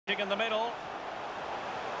In the middle.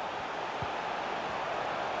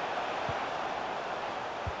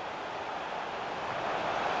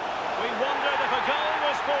 We wondered if a goal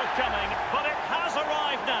was forthcoming, but it has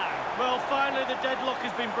arrived now. Well, finally the deadlock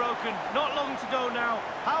has been broken. Not long to go now.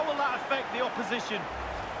 How will that affect the opposition?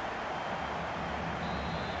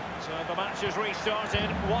 So the match has restarted,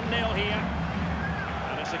 1-0 here.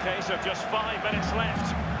 And it's a case of just 5 minutes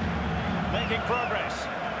left. Making progress.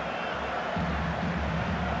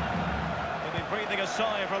 They've been breathing a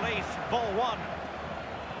sigh of relief. Ball one.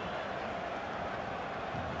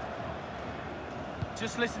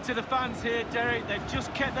 Just listen to the fans here, Derek. They've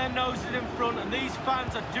just kept their noses in front, and these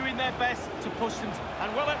fans are doing their best to push them.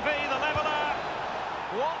 And will it be the leveller?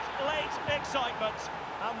 What late excitement.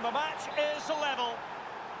 And the match is level.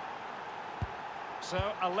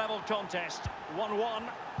 So, a level contest, 1-1.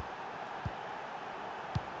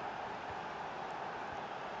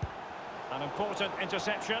 An important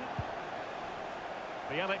interception.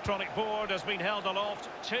 The electronic board has been held aloft.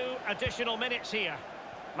 2 additional minutes here.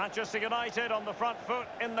 Manchester United on the front foot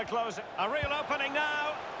in the closing. A real opening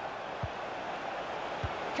now.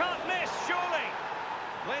 Can't miss, surely.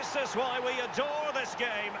 This is why we adore this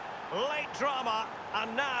game. Late drama,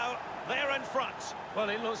 and now they're in front. Well,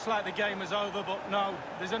 it looks like the game is over, but no,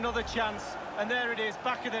 there's another chance. And there it is,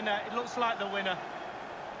 back of the net. It looks like the winner.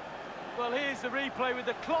 Well, here's the replay with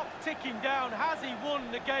the clock ticking down. Has he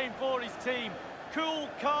won the game for his team? Cool,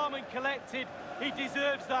 calm and collected. He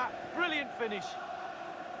deserves that. Brilliant finish.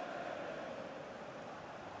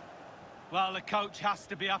 Well, the coach has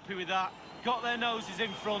to be happy with that. Got their noses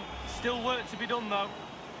in front. Still work to be done, though.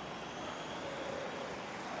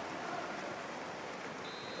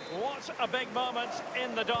 What a big moment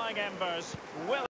in the dying embers. Well